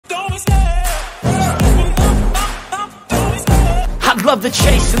love the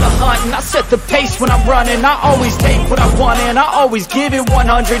chase and the hunt, and I set the pace when I'm running. I always take what I want and I always give it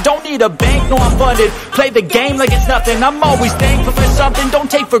 100. Don't need a bank, no I'm funded. Play the game like it's nothing. I'm always thankful for something.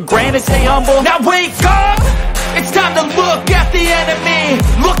 Don't take for granted, stay humble. Now wake up, it's time to look at the enemy.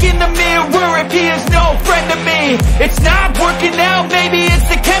 Look in the mirror if he is no friend to me. It's not working out, maybe it's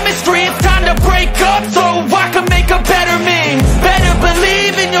the chemistry. It's time to break up so I can make a better me. Better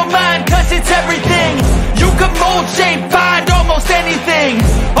believe in your mind, cause it's everything. You can mold, shape, find almost anything.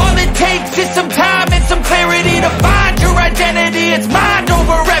 All it takes is some time and some clarity to find your identity. It's mind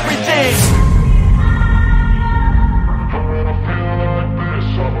over everything.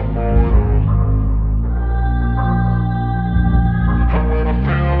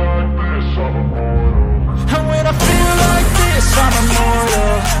 And when I feel like this, I'm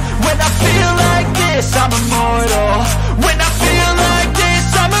immortal. When I feel like this, I'm immortal. When I feel like this,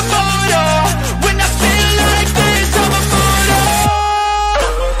 I'm immortal. When I feel like this, I'm immortal.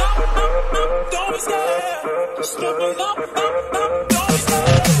 Don't stop, just don't stop.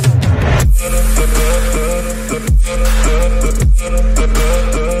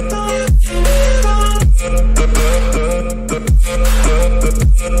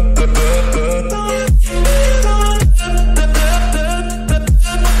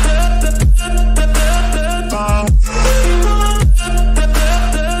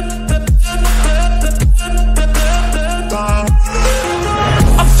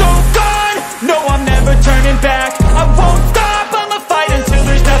 Back. I won't stop, I'ma fight until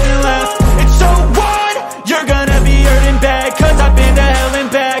there's nothing left. It's so what? You're gonna be hurting bad, cause I've been to hell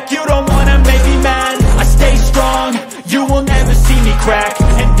and back. You don't wanna make me mad, I stay strong. You will never see me crack.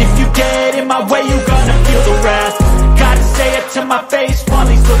 And if you get in my way, you're gonna feel the wrath. Gotta say it to my face while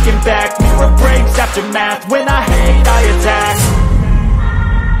he's looking back. Mirror breaks after math, when I hate, I attack.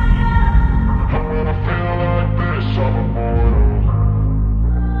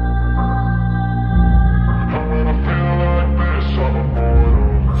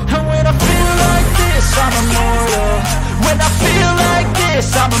 I'm immortal. When I feel like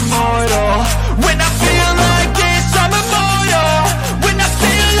this, I'm immortal. When I feel like this, I'm immortal. When I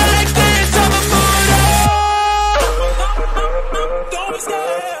feel like this, I'm immortal. Don't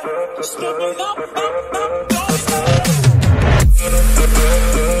stop, just don't stop.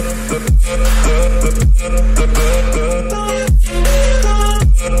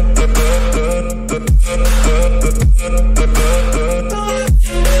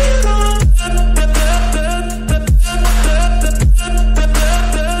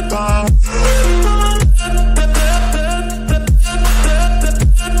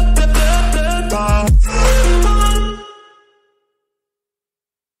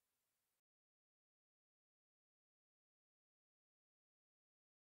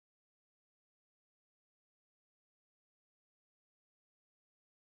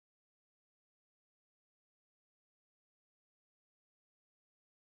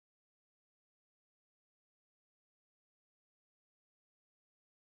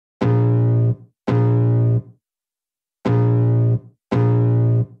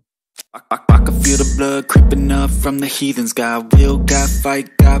 I can feel the blood creeping up from the heathens. Got will, got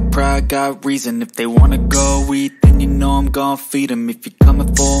fight, got pride, got reason. If they wanna go eat, then you know I'm gon' feed them. If you're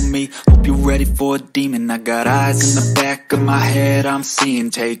coming for me, hope you're ready for a demon. I got eyes in the back of my head, I'm seeing.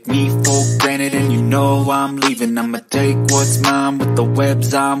 Take me for granted and you know I'm leaving. I'ma take what's mine with the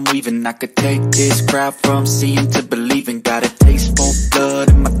webs I'm weaving. I could take this crowd from seeing to believing. Got a taste for blood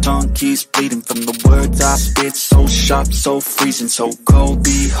and my tongue keeps bleeding. From the words I spit, so sharp, so freezing. So cold,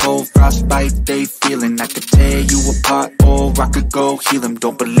 behold, frostbite they feeling. I could tear you apart or I could go heal them.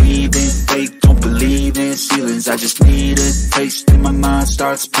 Don't believe in fate, don't believe in ceilings. I just need a taste and my mind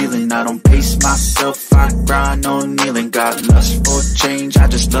starts peeling. I don't pace myself, I grind on kneeling. Got lust for change, I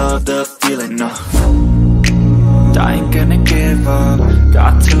just love the feeling. I ain't gonna give up.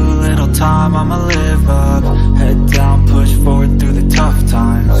 Got too little time, I'ma live up. Head down, push forward through the tough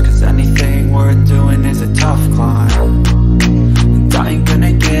times. Cause anything worth doing is a tough climb. And I ain't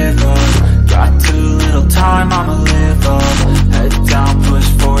gonna give up. Got too little time, I'ma live up. Head down, push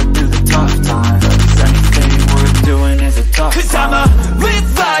forward through the tough times. Cause anything worth doing is a tough climb. Cause I'ma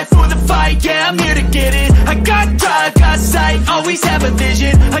live life for the fight, yeah, I'm here to get it. I got drive, got sight, always have a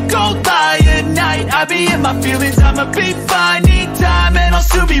vision. I go by at night, I be in my feelings. I'ma be fine, need time and I'll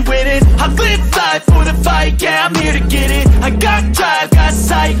soon be winning. I live life for the fight, yeah, I'm here to get it. I got drive, got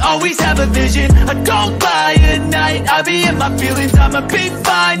sight, always have a vision. I go by at night, I be in my feelings. I'ma be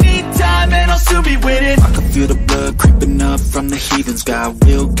fine, need time and I'll soon be winning. I can feel the blood creeping up from the heathens. Got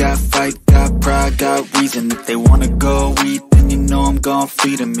will, got fight, got pride, got reason. If they wanna go eat, then you know I'm gon'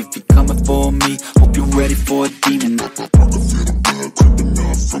 feed them. If you're coming for me, hope you're ready for a demon. I can feel the blood blood creeping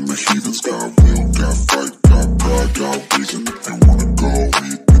up from the heathens. Got will, got fight, got pride, got reason. If they wanna go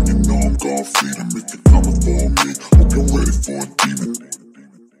eat, then you know I'm gon' feed them. If you're coming for me, hope you're ready for a demon.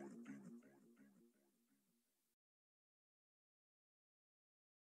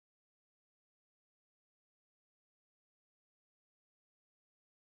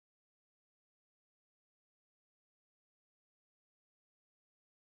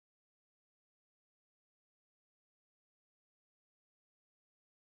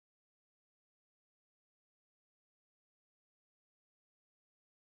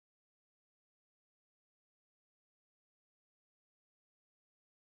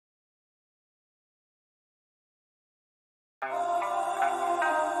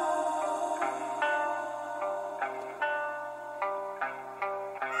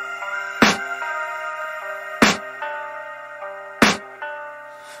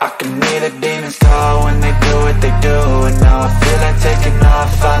 I can hear the demons call when they do what they do. And now I feel like taking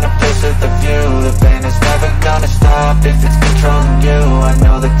off, find a place with a view. The pain is never gonna stop if it's controlling you. I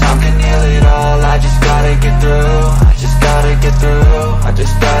know that time can heal it all, I just gotta get through. I just gotta get through, I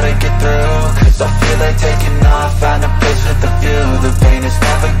just gotta get through. Cause I feel like taking off, find a place with a view. The pain is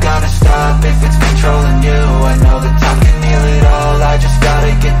never gonna stop if it's controlling you. I know that time can heal it all, I just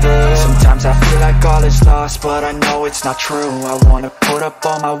gotta get through. Sometimes I feel like all is lost, but I know it's not true. I wanna put up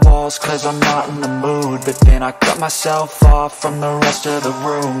all my walls cause I'm not in the mood, but then I cut myself off from the rest of the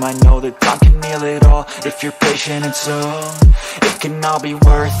room. I know that time can heal it all if you're patient and soon. It can all be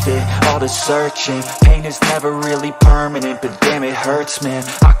worth it, all the searching. Pain is never really permanent, but damn it hurts, man.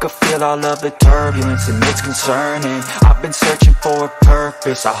 I could feel all of the turbulence and it's concerning. I've been searching for a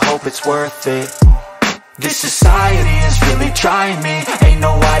purpose, I hope it's worth it. This society is really trying me. Ain't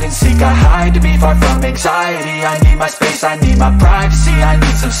no hide and seek, I hide to be far from anxiety. I need my space, I need my privacy. I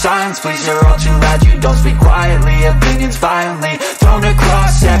need some silence, please, you're all too loud. You don't speak quietly, opinions violently thrown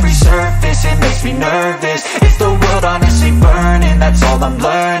across every surface. It makes me nervous. Is the world honestly burning? That's all I'm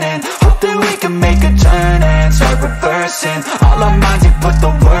learning. Hope that we can make a turn and start reversing. All our minds, we put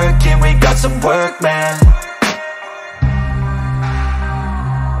the work in. We got some work, man.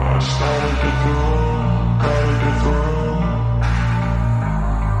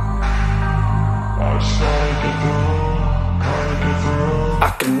 I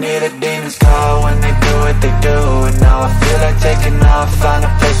can hear the demons call when they do what they do. And now I feel like taking off, find a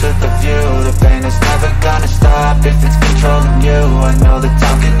place with a view. The pain is never gonna stop if it's controlling you. I know that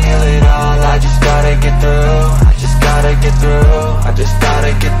time can heal it all, I just gotta get through. I just gotta get through, I just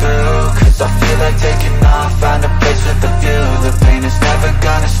gotta get through. Cause I feel like taking off, find a place with a view. The pain is never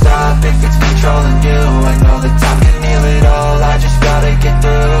gonna stop if it's controlling you. I know that time can heal it all, I just gotta get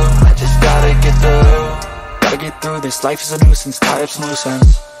through. I just gotta get through. Gotta get through this, life is a nuisance, tie up some loose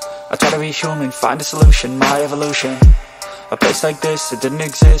ends. I try to be human, find a solution, my evolution. A place like this, it didn't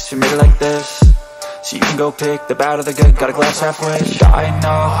exist, we made it like this. So you can go pick the bad or the good, got a glass halfway. I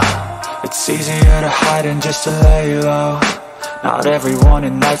know, it's easier to hide than just to lay low. Not everyone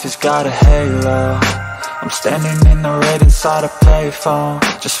in life has got a halo. I'm standing in the red inside a payphone.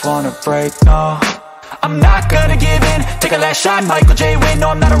 Just wanna break, no, I'm not gonna give in. Take a last shot, Michael J. Win. No,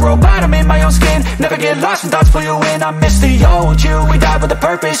 I'm not a robot, I'm in my own skin. Never get lost when thoughts pull you in. I miss the old you, we died with a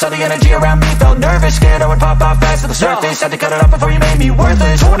purpose. All the energy around me felt nervous. Scared I would pop off fast to the surface. Had to cut it off before you made me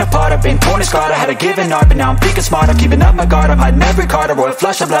worthless. Torn apart, I've been torn and scarred. I had a given art, but now I'm thinking smart. I'm keeping up my guard, I'm hiding every card. A royal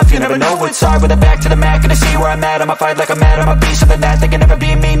flush of left, you never know what's hard. With a back to the mat, gonna see where I'm at. I'ma fight like I'm mad, I'ma be something that they can never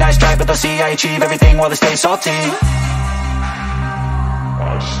be me. Nice try, but they'll see I achieve everything while they stay salty.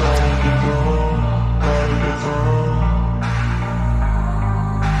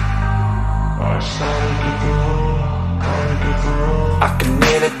 I can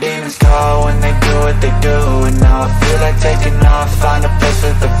hear the demons call when they do what they do. And now I feel like taking off, find a place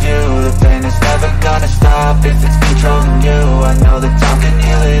with a view. The pain is never gonna stop if it's controlling you. I know that time can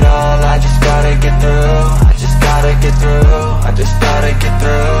heal it all, I just gotta get through. I just gotta get through, I just gotta get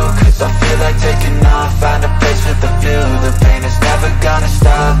through. Cause I feel like taking off, find a place with a view. The pain is never gonna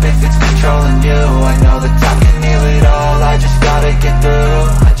stop if it's controlling you. I know that time can heal it all, I just gotta get through.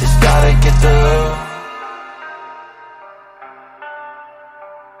 I just gotta get through.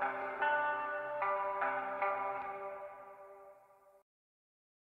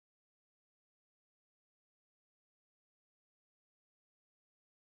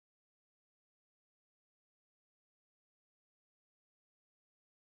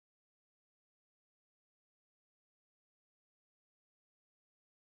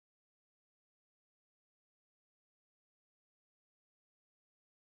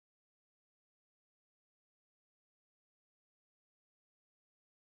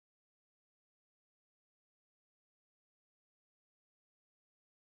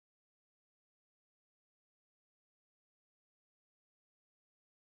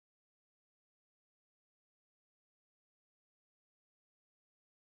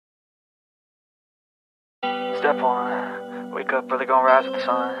 Step 1, wake up early, gonna rise with the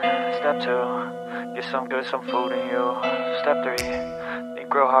sun. Step 2, get some good, some food in you. Step 3, think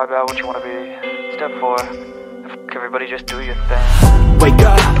real hard about what you wanna be. Step 4, fuck everybody, just do your thing. Wake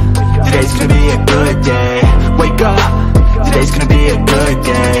up, today's gonna be a good day. Wake up, today's gonna be a good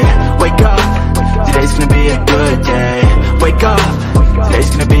day. Wake up, today's gonna be a good day. Wake up,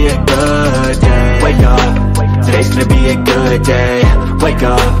 today's gonna be a good day. Wake up, today's gonna be a good day. Wake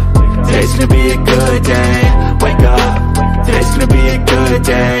up, today's gonna be a good day. Wake up, today's gonna be a good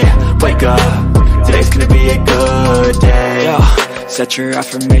day. Wake up, today's gonna be a good day. Yo, set your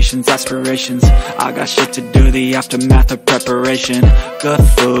affirmations, aspirations. I got shit to do, the aftermath of preparation. Good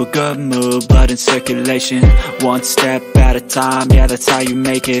food, good mood, blood in circulation. One step at a time, yeah, that's how you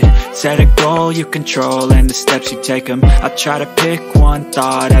make it. Set a goal you control and the steps you take them. I try to pick one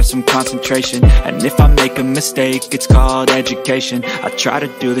thought, have some concentration. And if I make a mistake, it's called education. I try to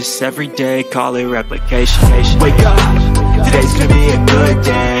do this every day, call it replication. Wake up, today's gonna be a good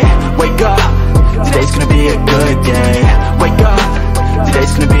day. Wake up, today's gonna be a good day. Wake up,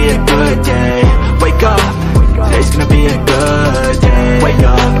 today's gonna be a good day. Wake up, today's gonna be a good day. Wake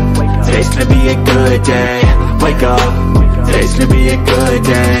up, today's gonna be a good day. Wake up, today's gonna be a good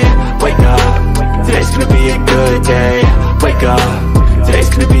day. Wake up, today's gonna be a good day. Wake up, today's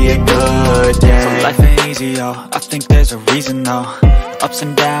gonna be a good day. So life ain't easy, yo, I think there's a reason though. Ups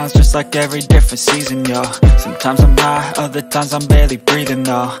and downs, just like every different season, yo. Sometimes I'm high, other times I'm barely breathing,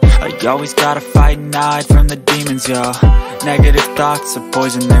 though. I always gotta fight and hide from the demons, yo. Negative thoughts are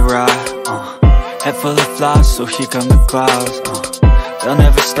poison, they rot. Head full of flaws, so here come the clouds. They'll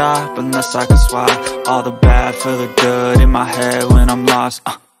never stop unless I can swap all the bad for the good in my head when I'm lost.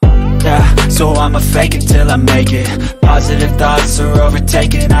 Yeah, so I'ma fake it till I make it. Positive thoughts are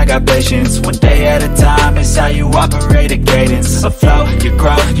overtaken, I got patience. One day at a time is how you operate a cadence. A flow, you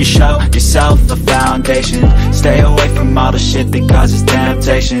grow, you show yourself a foundation. Stay away from all the shit that causes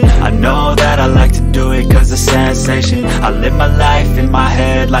temptation. I know that I like to do it cause it's sensation. I live my life in my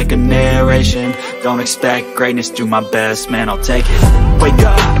head like a narration. Don't expect greatness, do my best, man, I'll take it. Wake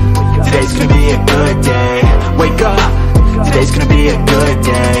up, today's gonna be a good day. Wake up, today's gonna be a good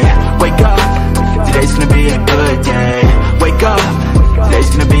day. Wake up, today's gonna be a good day. Wake up, today's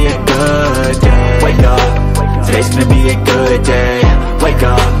gonna be a good day. Wake up, today's gonna be a good day. Wake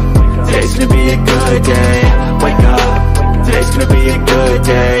up, today's gonna be a good day. Wake up, today's gonna be a good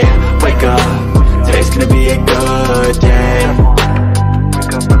day. Wake up, today's gonna be a good day.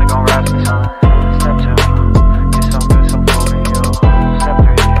 Wake up, really gonna rise with the sun. Step 2, get some good, some food in you. Step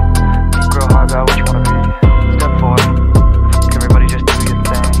 3, think real hard about what you wanna be. Step 4,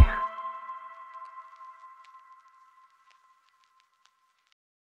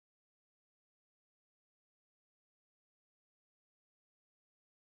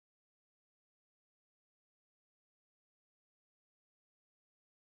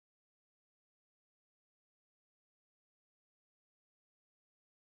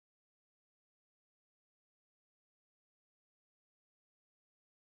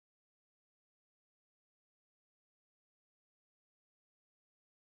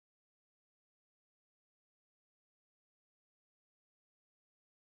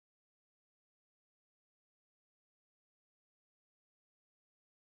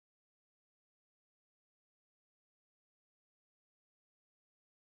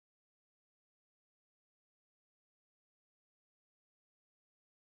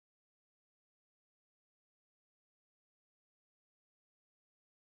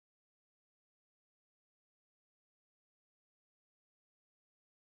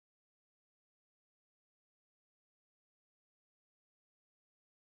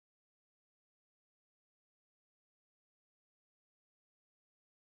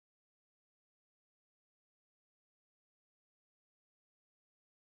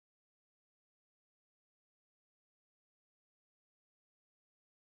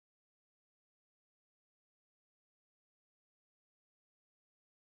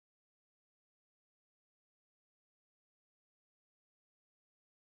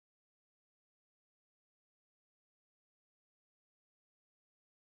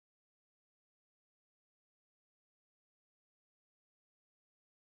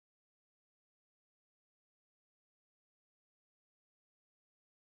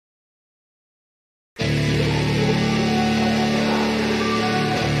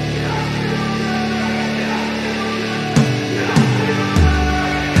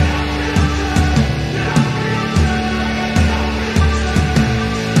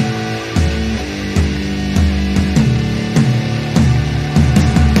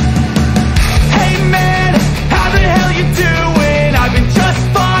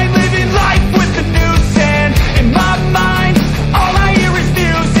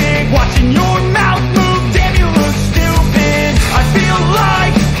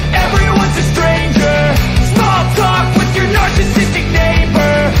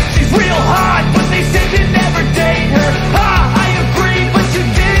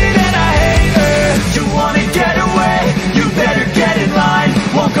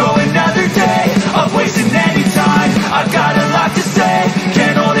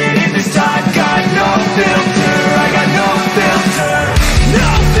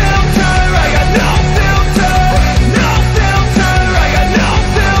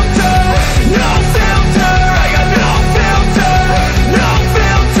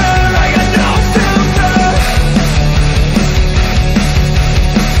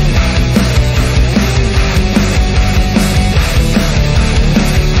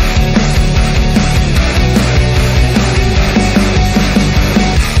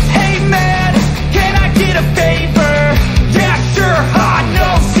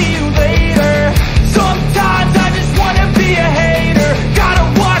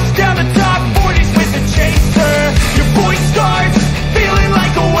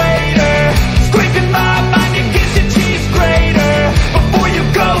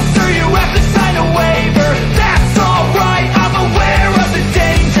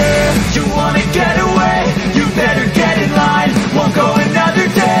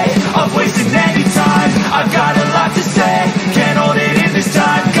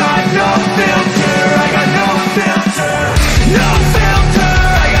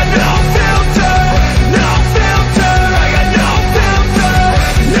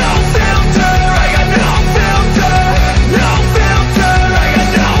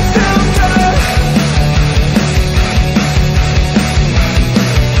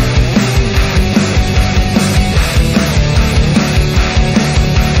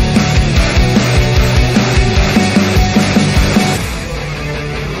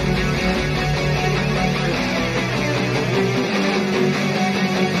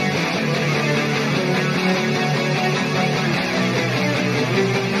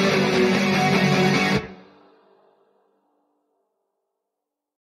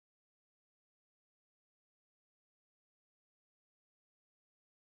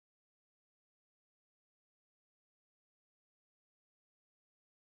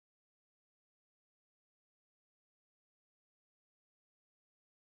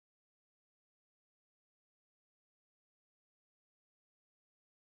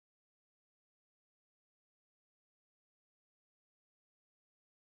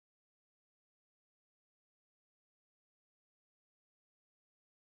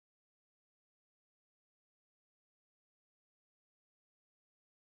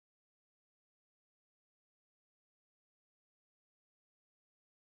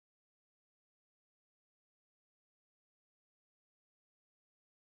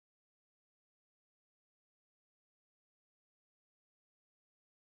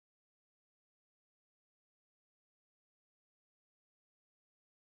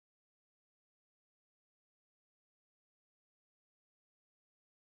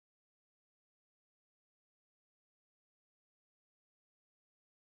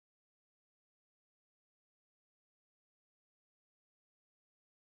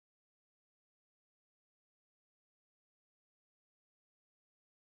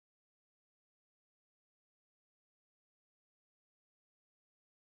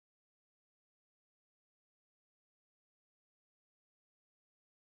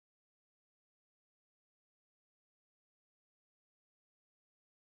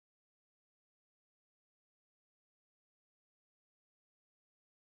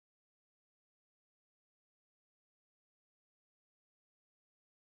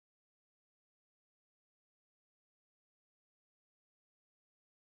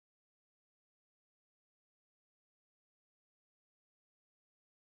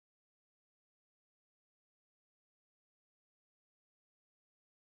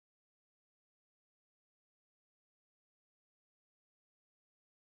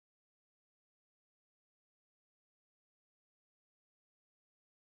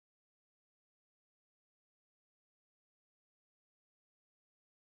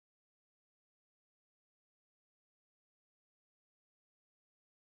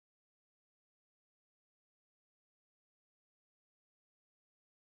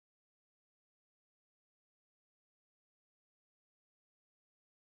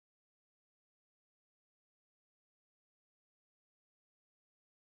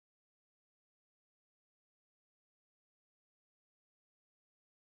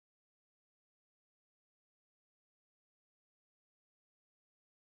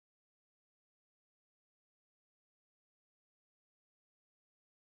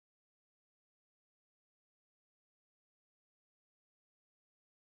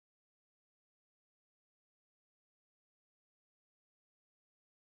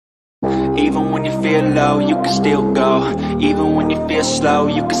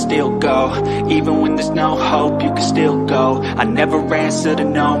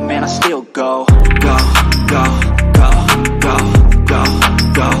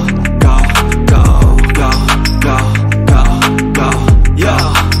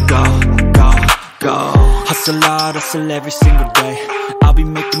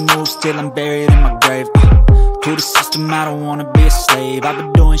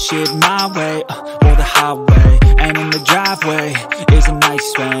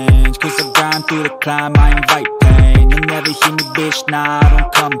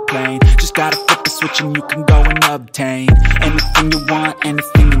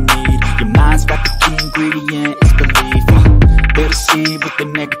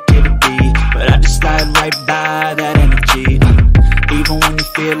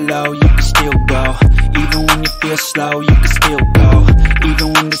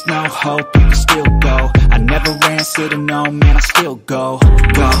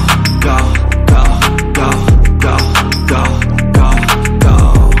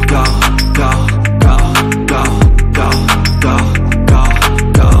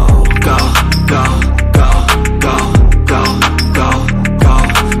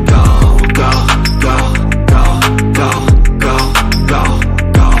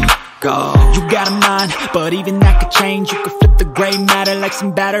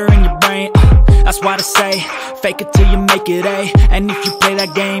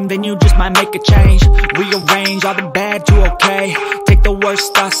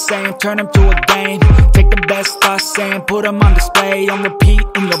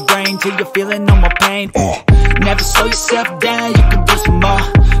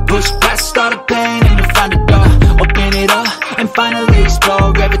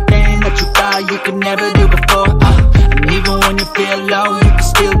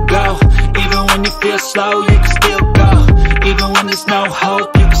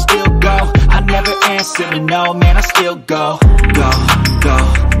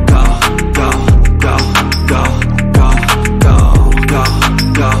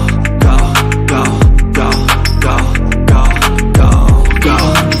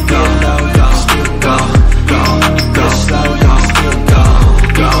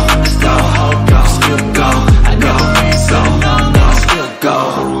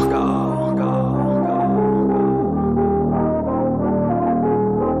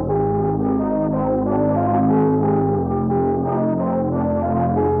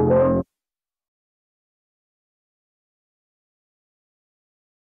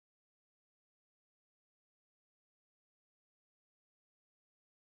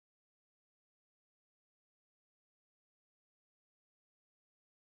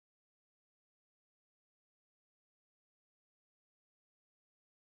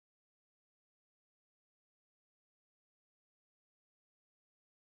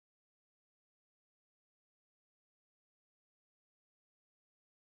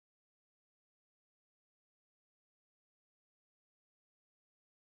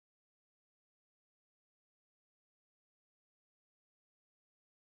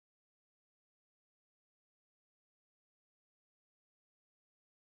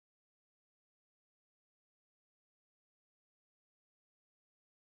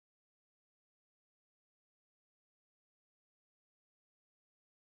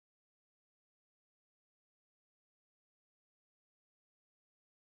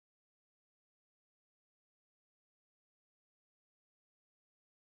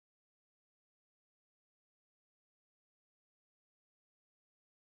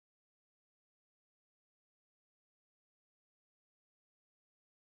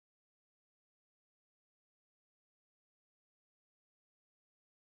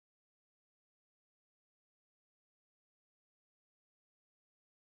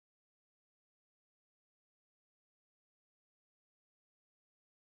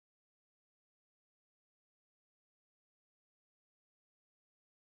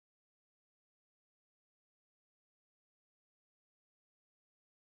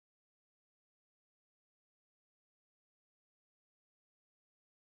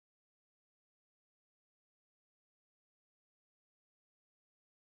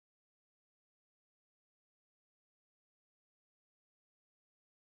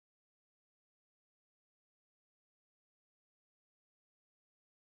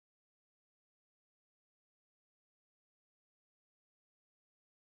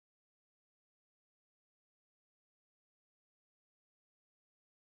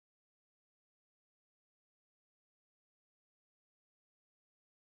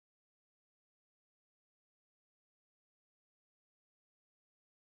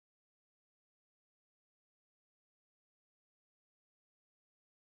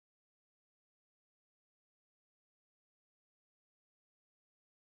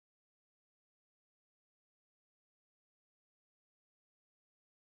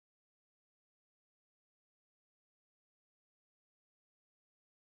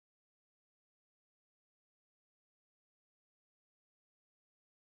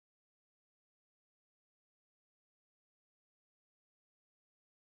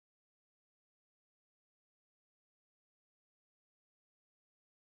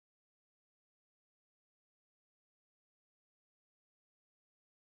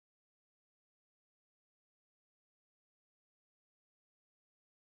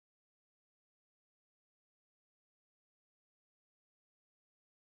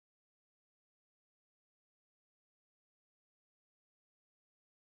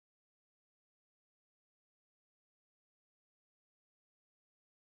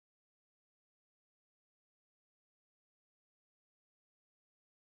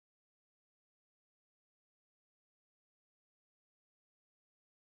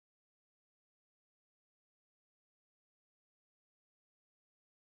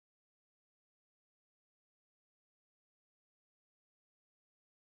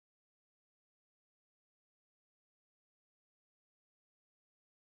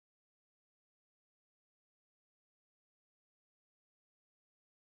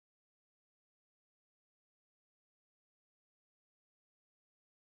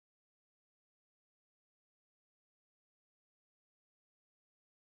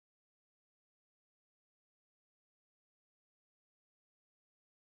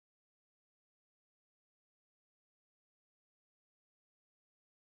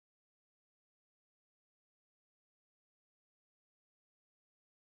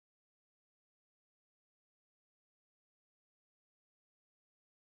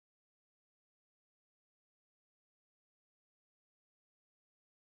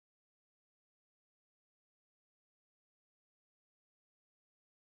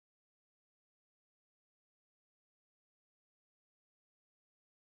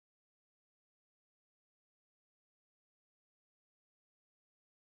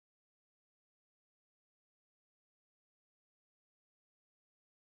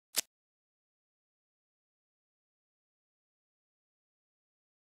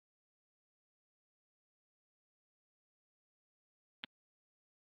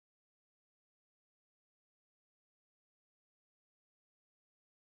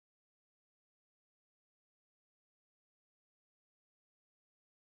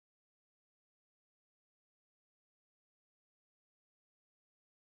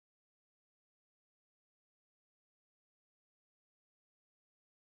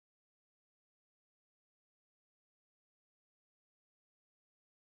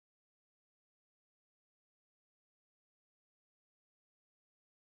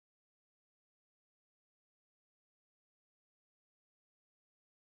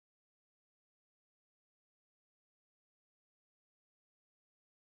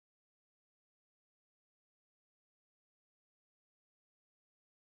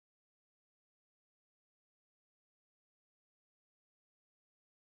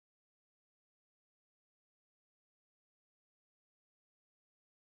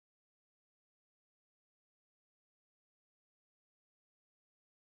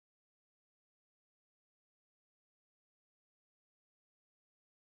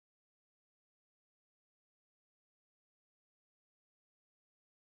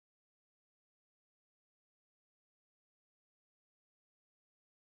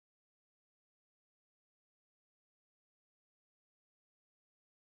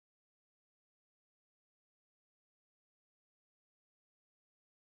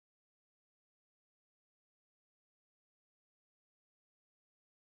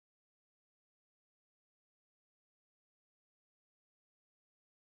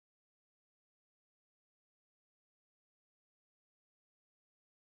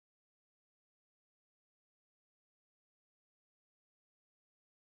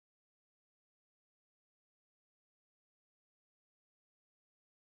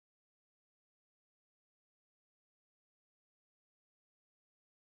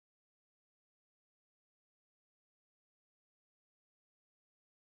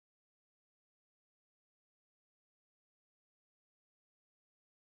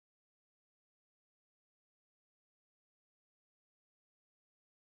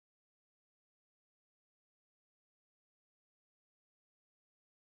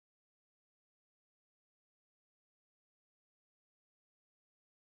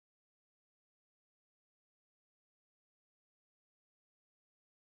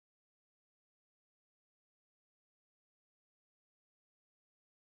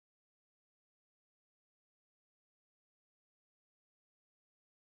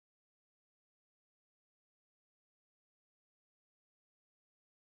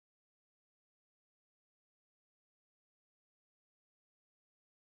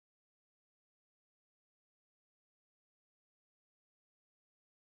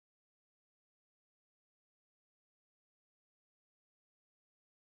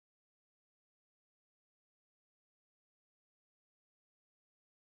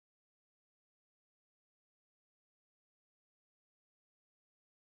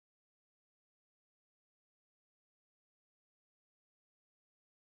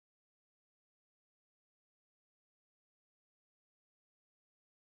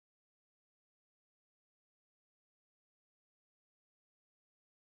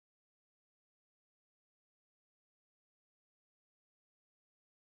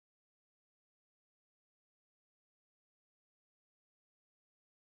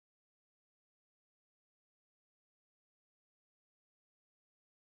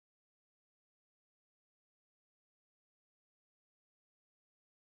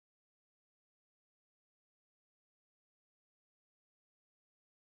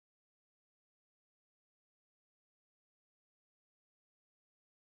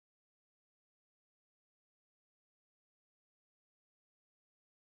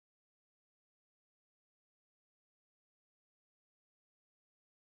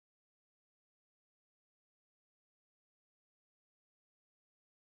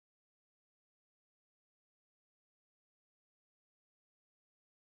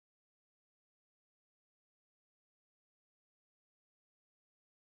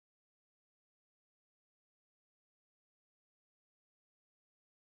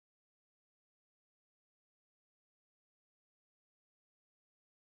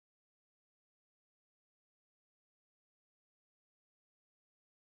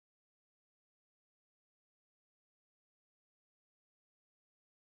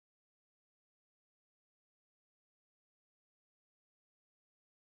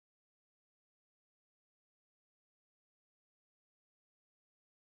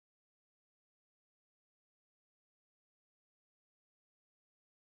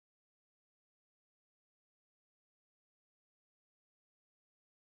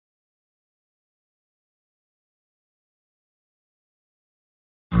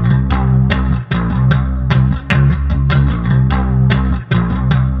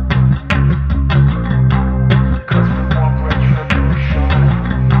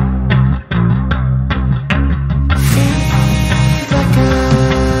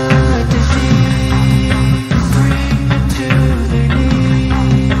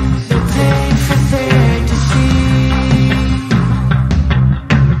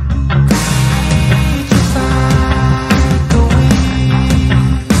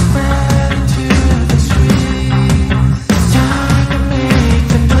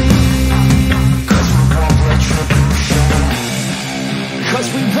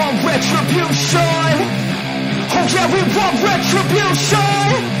 we want retribution. Oh yeah, we want retribution.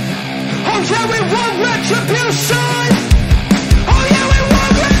 Oh yeah, we want retribution. Oh yeah, we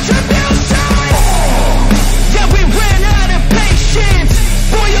want retribution. Yeah, we ran out of patience.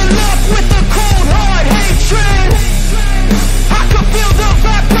 Boil up with the cold hard hatred. I can feel the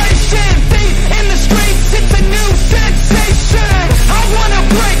vibration. Feet in the streets, it's a new sensation. I wanna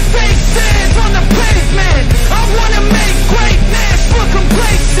break faces on the pavement. I wanna make greatness look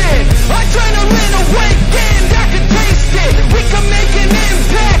complacent. Adrenaline awakened, I can taste it. We can make an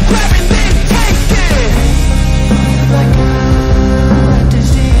impact, grab and then take it. Like a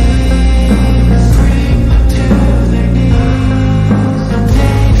disease, bring them to their knees.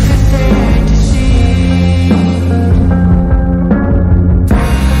 Take for their disease.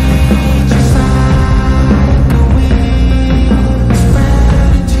 Just like a weed,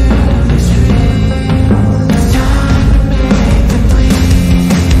 spread into the streets. It's time to make them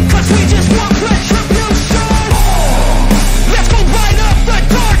bleed. 'Cause we just want retribution. Let's go light up the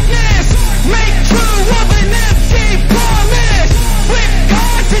darkness. Make true of an empty promise. Flip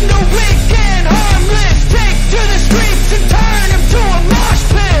gods into weak and harmless. Take to the streets and turn them to a mosh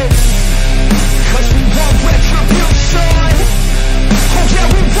pit. 'Cause we want retribution. Oh yeah,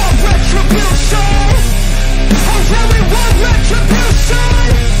 we want retribution. Oh yeah, we want retribution.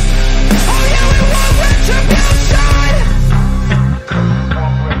 Oh yeah, we want retribution.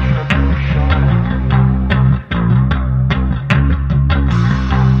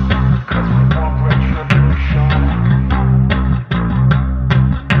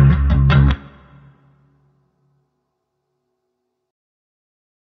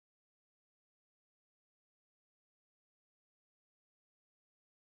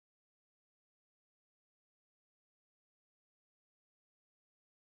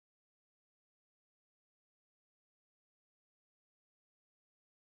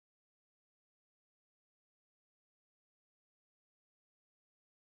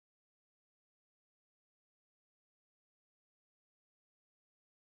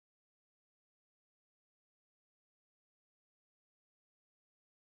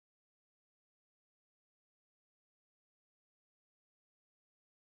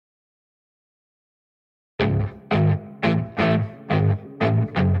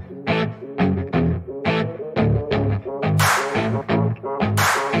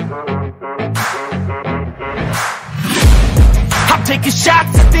 I'm taking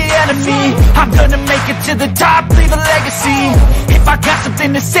shots at the enemy. I'm gonna make it to the top, leave a legacy. If I got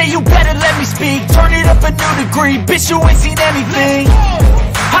something to say, you better let me speak. Turn it up a new degree, bitch, you ain't seen anything.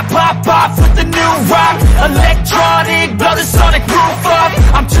 I pop off with the new rock, electronic, blow the sonic roof up.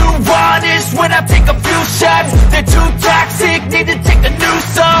 I'm too honest when I take a few shots. They're too toxic, need to take a new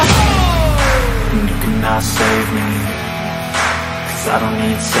song. You cannot save me, 'cause I don't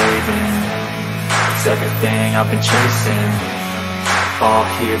need saving. It's everything I've been chasing, all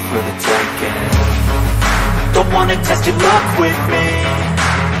here for the taking. Don't wanna test your luck with me,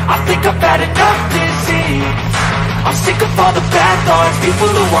 I think I've had enough disease. I'm sick of all the bad thoughts, people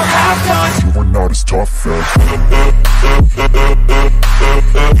who are half-nots. You are not as tough as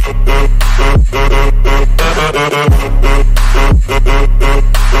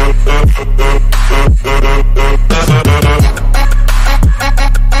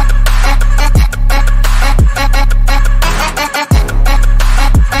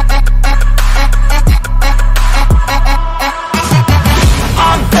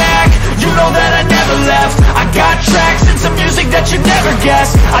I'm back, you know that I never left. I got tracks and some music that you never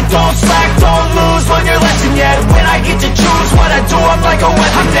guessed. I don't slack, don't lose, learn your lesson yet. When I get to choose what I do, I'm like a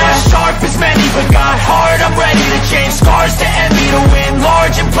weapon. I'm not sharp as many, but got hard, I'm ready to change. Scars to envy, to win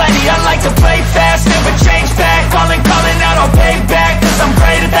large and plenty. I like to play fast, never change back. Calling out, I'll pay back, 'cause I'm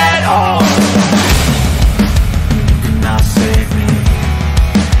great at that. Oh, you cannot save me,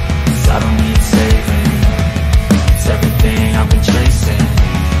 'cause I don't need saving. It's everything I've been chasing,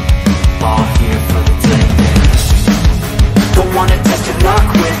 all here for the taking. Don't wanna test your luck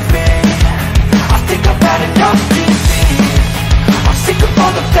with me, I think I've had enough disease. I'm sick of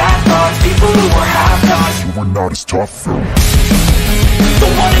all the bad thoughts, people who are half-nots. you are not as tough as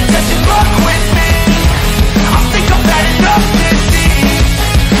Don't wanna test your luck with me, I think I've had enough disease.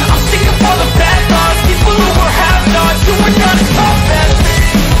 I'm sick of all the bad thoughts, people who are half-nots. You are not as tough as me.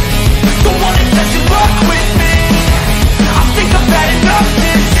 Don't wanna test your luck with me, I think I've had enough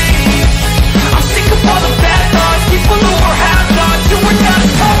disease. I'm sick of all the bad thoughts, people who are half-nots. You are not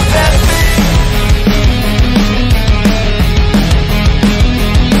as tough as me.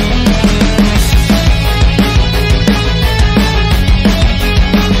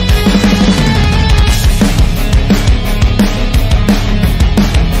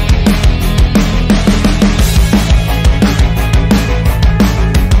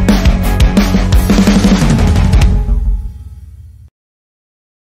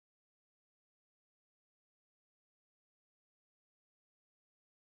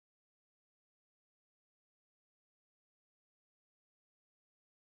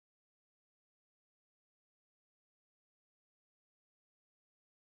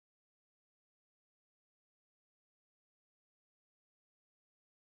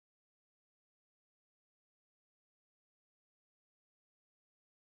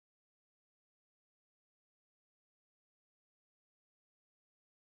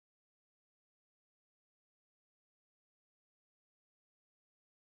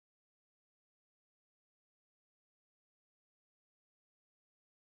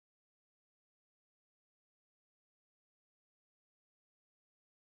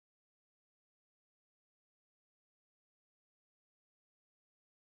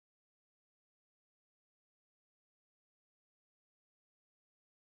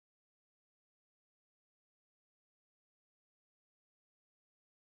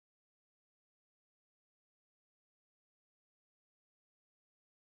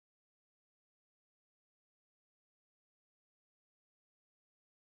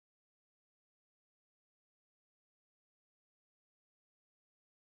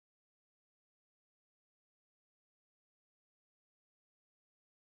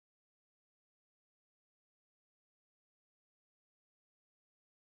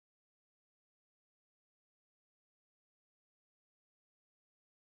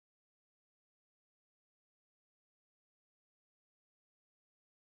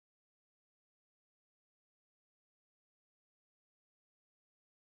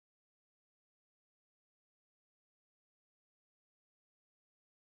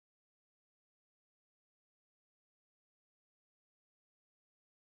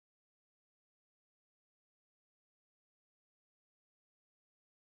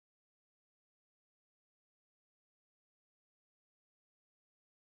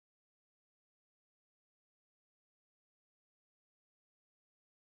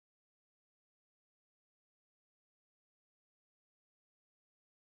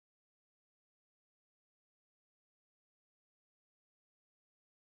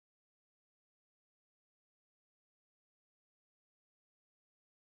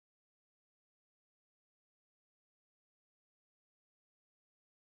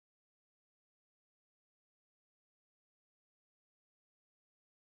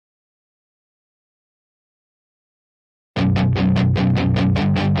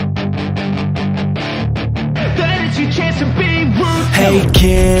 Hey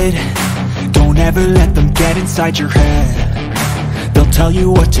kid, don't ever let them get inside your head. They'll tell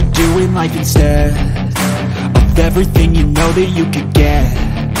you what to do in life instead of everything you know that you could get.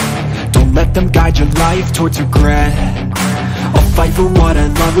 Don't let them guide your life towards regret. I'll fight for what I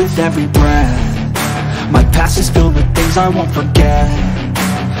love with every breath. My past is filled with things I won't forget.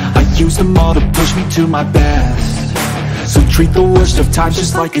 I use them all to push me to my best. So treat the worst of times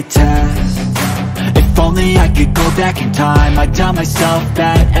just like a test. If only I could go back in time, I'd tell myself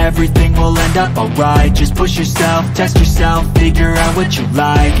that everything will end up alright. Just push yourself, test yourself, figure out what you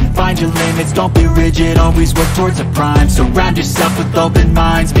like, and find your limits, don't be rigid, always work towards a prime. Surround yourself with open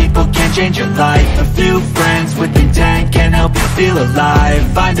minds, people can change your life. A few friends with intent can help you feel alive.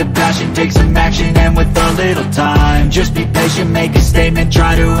 Find a passion, take some action, and with a little time, just be patient, make a statement,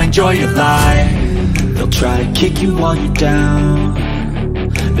 try to enjoy your life. They'll try to kick you while you're down.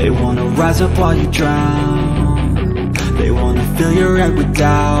 They wanna rise up while you drown. They wanna fill your head with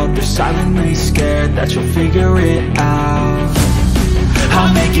doubt. They're silently scared that you'll figure it out.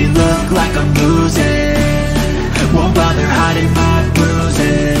 I'll make it look like I'm losing, won't bother hiding my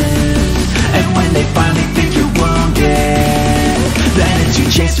bruises. And when they finally think you're wounded, then it's your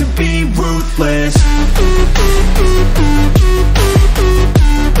chance to be ruthless.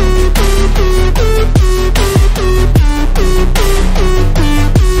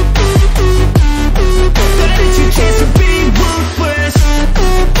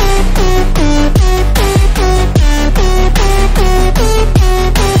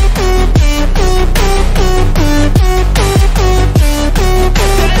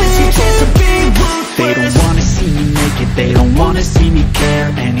 They don't wanna see me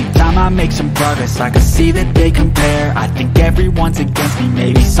care. Anytime I make some progress, I can see that they compare. I think everyone's against me,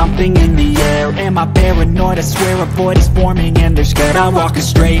 maybe something in the air. Am I paranoid? I swear a void is forming and they're scared. I walk a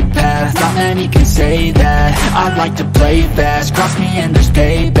straight path, not many can say that. I like to play fast, cross me and there's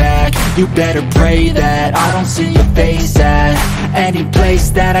payback. You better pray that I don't see your face at any place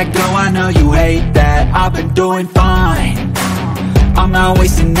that I go. I know you hate that. I've been doing fine, I'm not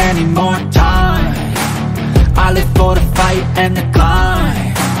wasting any more time. I live for the fight and the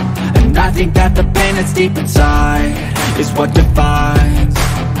climb, and I think that the pain that's deep inside is what defines.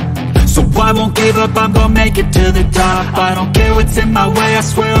 So I won't give up, I'm gonna make it to the top. I don't care what's in my way, I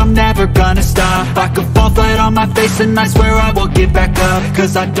swear I'm never gonna stop. I could fall flat on my face and I swear I will get back up,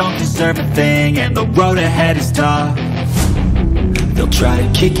 cause I don't deserve a thing and the road ahead is tough. They'll try to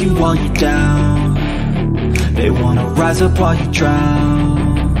kick you while you're down. They wanna rise up while you drown.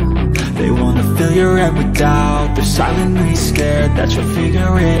 They wanna fill your head with doubt. They're silently scared that you'll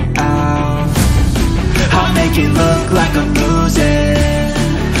figure it out. I'll make it look like I'm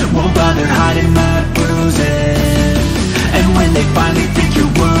losing, won't bother hiding my bruises. And when they finally think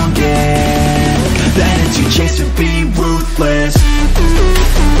you're wounded, then it's your chance to be ruthless.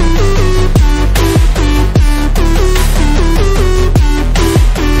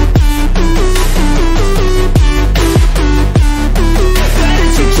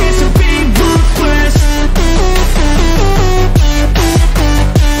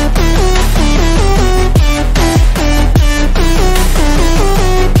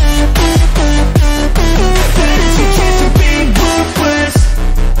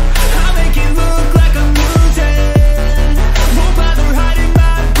 I'll make it look like I'm losing, won't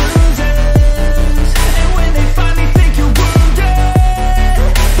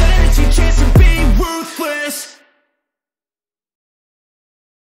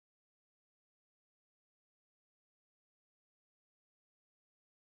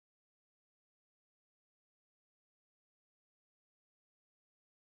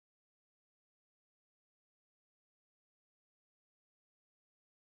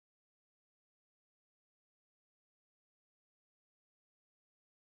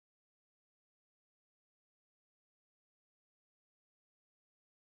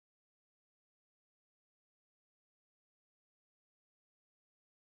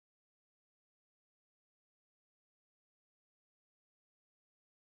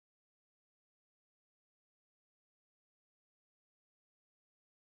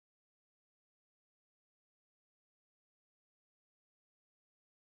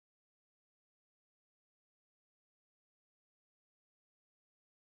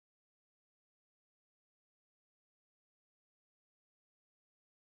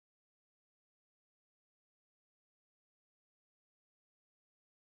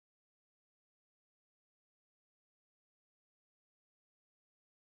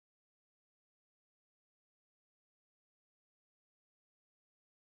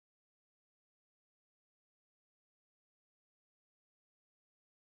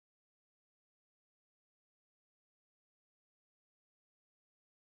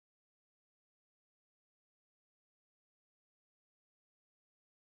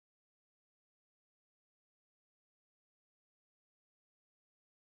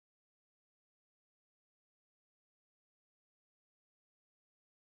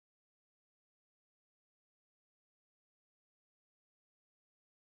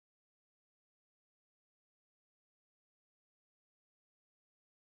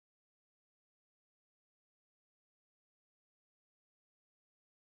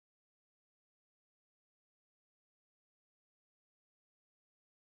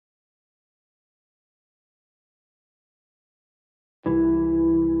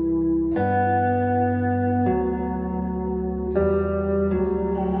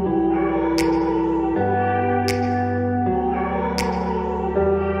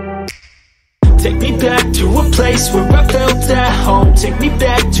place where I felt at home. Take me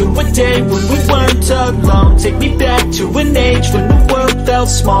back to a day when we weren't alone. Take me back to an age when the world felt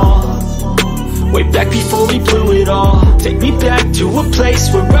small. Way back before we blew it all. Take me back to a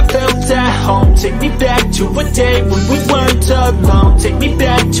place where I felt at home. Take me back to a day when we weren't alone. Take me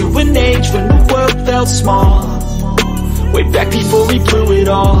back to an age when the world felt small. Way back before we blew it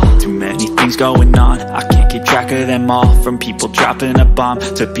all. Too many things going on, I can't keep track of them all. From people dropping a bomb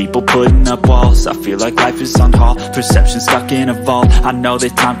to people putting up walls. I feel like life is on hold, perception stuck in a vault. I know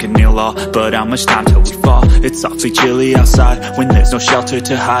that time can heal all, but how much time till we fall? It's awfully chilly outside when there's no shelter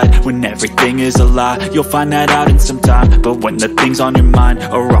to hide. When everything is a lie, you'll find that out in some time. But when the things on your mind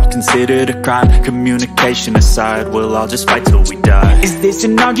are all considered a crime, communication aside, we'll all just fight till we die. Is this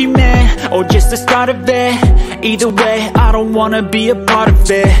an argument or just the start of it? Either way, I don't wanna be a part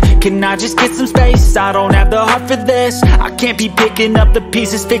of it. Can I just get some space? I don't have the heart for this. I can't be picking up the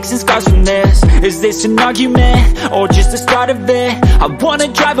pieces, fixing scars from this. Is this an argument or just the start of it? I wanna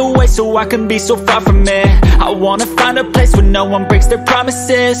drive away so I can be so far from it. I wanna find a place where no one breaks their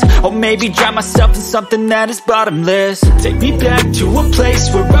promises. Or maybe drown myself in something that is bottomless. Take me back to a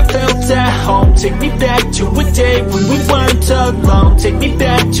place where I felt at home. Take me back to a day when we weren't alone. Take me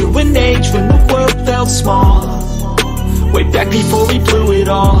back to an age when the world felt small. Way back before we blew it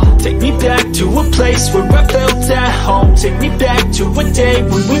all. Take me back to a place where I felt at home. Take me back to a day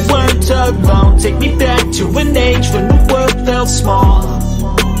when we weren't alone. Take me back to an age when the world felt small.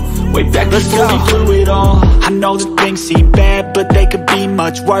 Way back before we blew it all. I know that things seem bad, but they could be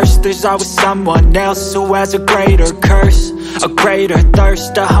much worse. There's always someone else who has a greater curse, a greater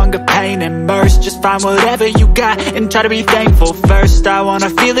thirst, a hunger, pain, and mercy. Just find whatever you got and try to be thankful first. I wanna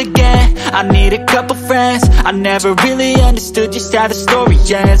feel again, I need a couple friends. I never really understood just how the story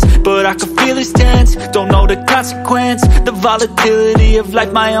ends, but I can feel it's tense, don't know the consequence. The volatility of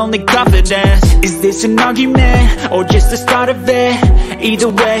life, my only confidence. Is this an argument or just the start of it? Either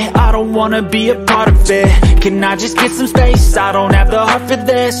way, I don't wanna be a part of it. Can I just get some space? I don't have the heart for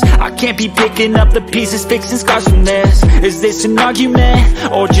this. I can't be picking up the pieces, fixing scars from this. Is this an argument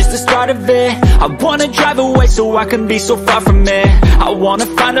or just the start of it? I wanna drive away so I can be so far from it. I wanna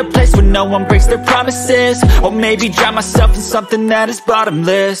find a place where no one breaks their promises. Or maybe drown myself in something that is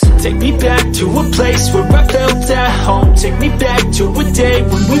bottomless. Take me back to a place where I felt at home. Take me back to a day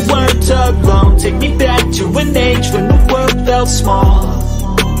when we weren't alone. Take me back to an age when the world felt small.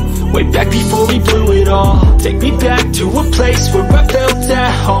 Way back before we blew it all. Take me back to a place where I felt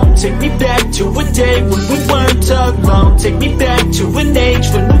at home. Take me back to a day when we weren't alone. Take me back to an age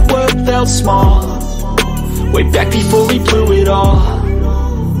when the world felt small. Way back before we blew it all.